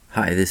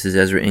Hi, this is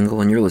Ezra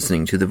Engel, and you're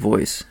listening to The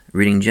Voice,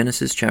 reading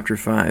Genesis chapter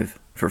 5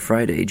 for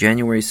Friday,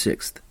 January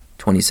 6th,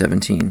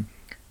 2017.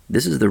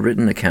 This is the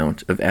written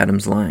account of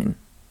Adam's line.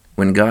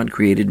 When God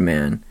created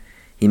man,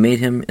 he made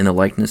him in the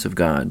likeness of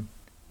God.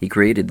 He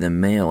created them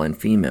male and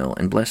female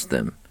and blessed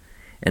them.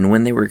 And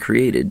when they were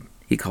created,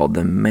 he called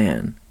them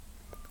man.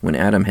 When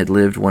Adam had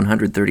lived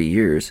 130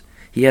 years,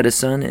 he had a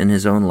son in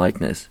his own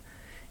likeness,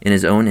 in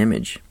his own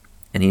image,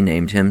 and he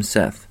named him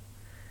Seth.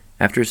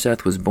 After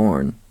Seth was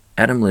born,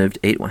 Adam lived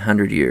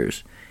 800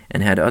 years,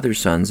 and had other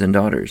sons and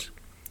daughters.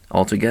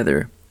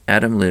 Altogether,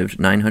 Adam lived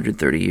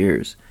 930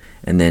 years,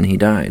 and then he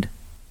died.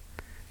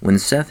 When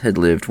Seth had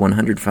lived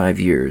 105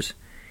 years,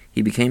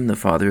 he became the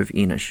father of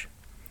Enosh.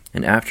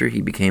 And after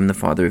he became the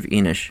father of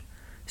Enosh,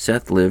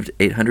 Seth lived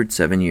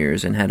 807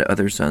 years, and had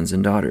other sons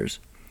and daughters.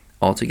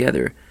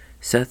 Altogether,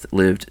 Seth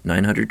lived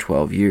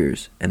 912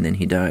 years, and then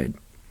he died.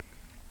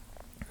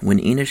 When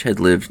Enosh had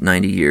lived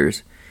 90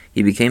 years,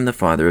 he became the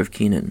father of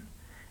Kenan.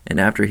 And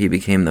after he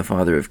became the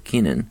father of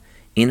Kenan,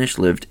 Enosh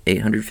lived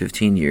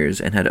 815 years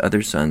and had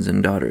other sons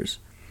and daughters.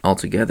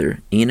 Altogether,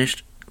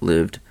 Enosh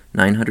lived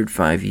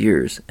 905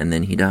 years, and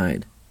then he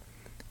died.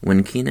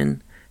 When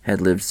Kenan had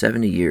lived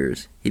 70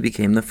 years, he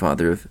became the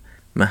father of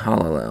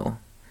Mahalalel.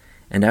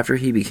 And after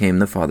he became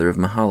the father of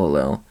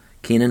Mahalalel,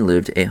 Kenan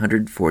lived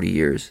 840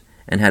 years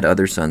and had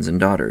other sons and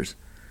daughters.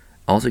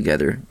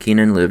 Altogether,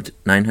 Kenan lived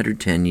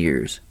 910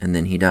 years, and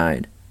then he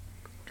died.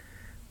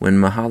 When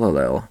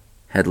Mahalalel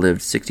had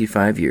lived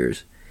 65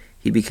 years,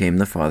 he became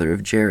the father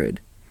of Jared.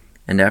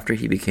 And after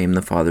he became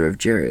the father of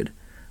Jared,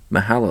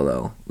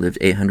 Mahalalel lived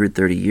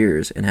 830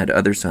 years and had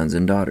other sons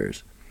and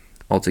daughters.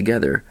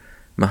 Altogether,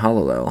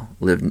 Mahalalel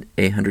lived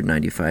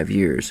 895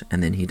 years,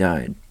 and then he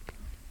died.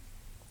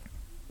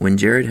 When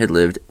Jared had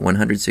lived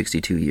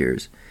 162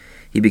 years,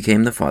 he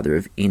became the father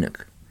of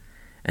Enoch.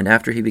 And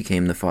after he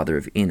became the father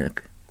of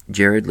Enoch,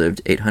 Jared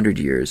lived 800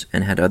 years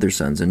and had other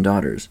sons and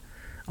daughters.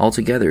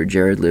 Altogether,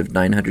 Jared lived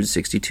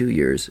 962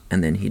 years,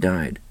 and then he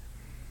died.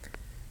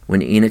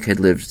 When Enoch had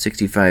lived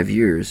 65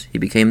 years, he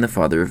became the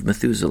father of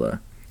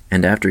Methuselah.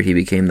 And after he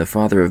became the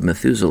father of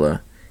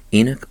Methuselah,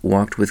 Enoch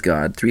walked with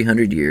God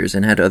 300 years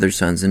and had other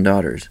sons and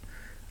daughters.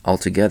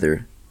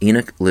 Altogether,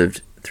 Enoch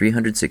lived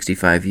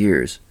 365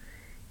 years.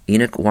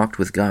 Enoch walked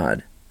with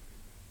God.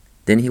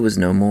 Then he was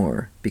no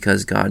more,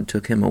 because God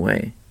took him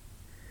away.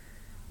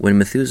 When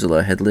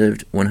Methuselah had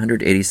lived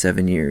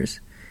 187 years,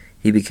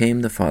 he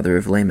became the father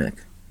of Lamech.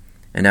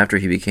 And after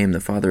he became the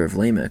father of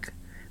Lamech,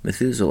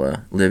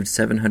 Methuselah lived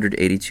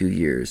 782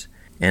 years,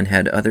 and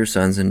had other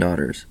sons and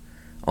daughters.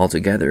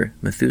 Altogether,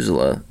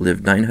 Methuselah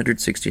lived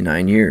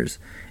 969 years,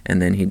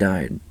 and then he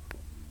died.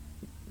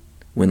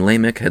 When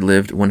Lamech had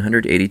lived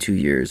 182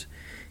 years,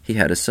 he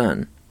had a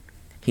son.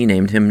 He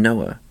named him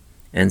Noah,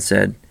 and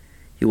said,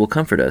 "He will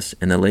comfort us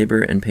in the labor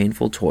and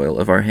painful toil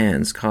of our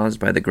hands caused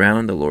by the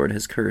ground the Lord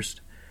has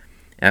cursed."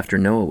 After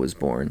Noah was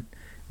born,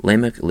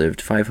 Lamech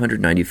lived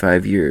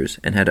 595 years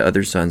and had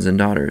other sons and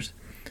daughters.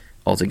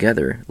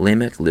 Altogether,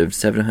 Lamech lived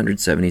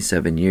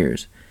 777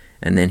 years,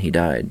 and then he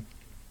died.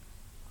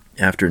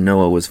 After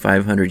Noah was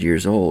 500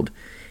 years old,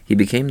 he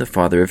became the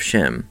father of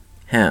Shem,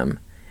 Ham,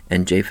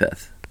 and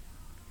Japheth.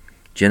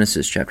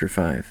 Genesis chapter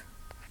 5.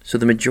 So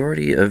the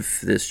majority of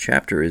this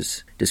chapter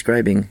is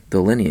describing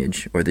the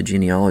lineage, or the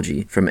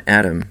genealogy, from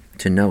Adam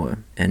to Noah,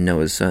 and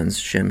Noah's sons,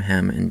 Shem,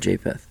 Ham, and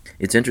Japheth.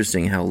 It's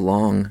interesting how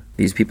long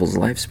these people's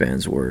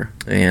lifespans were,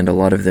 and a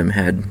lot of them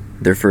had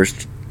their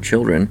first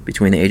children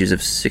between the ages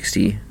of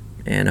 60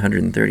 and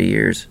 130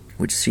 years,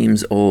 which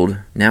seems old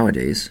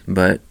nowadays,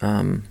 but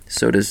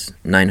so does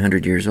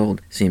 900 years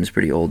old. Seems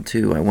pretty old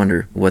too. I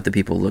wonder what the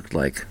people looked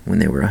like when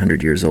they were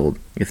 100 years old,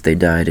 if they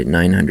died at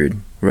 900,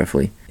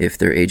 roughly, if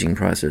their aging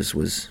process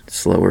was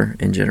slower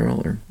in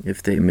general, or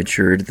if they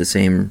matured at the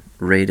same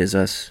rate as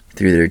us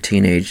through their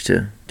teenage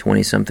to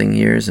 20-something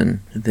years, and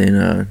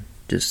then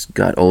just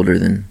got older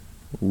than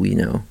we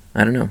know.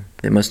 I don't know.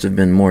 They must have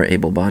been more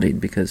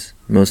able-bodied, because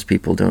most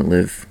people don't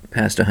live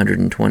past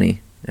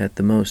 120 at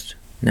the most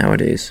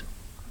nowadays.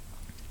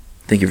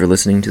 Thank you for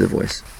listening to The Voice.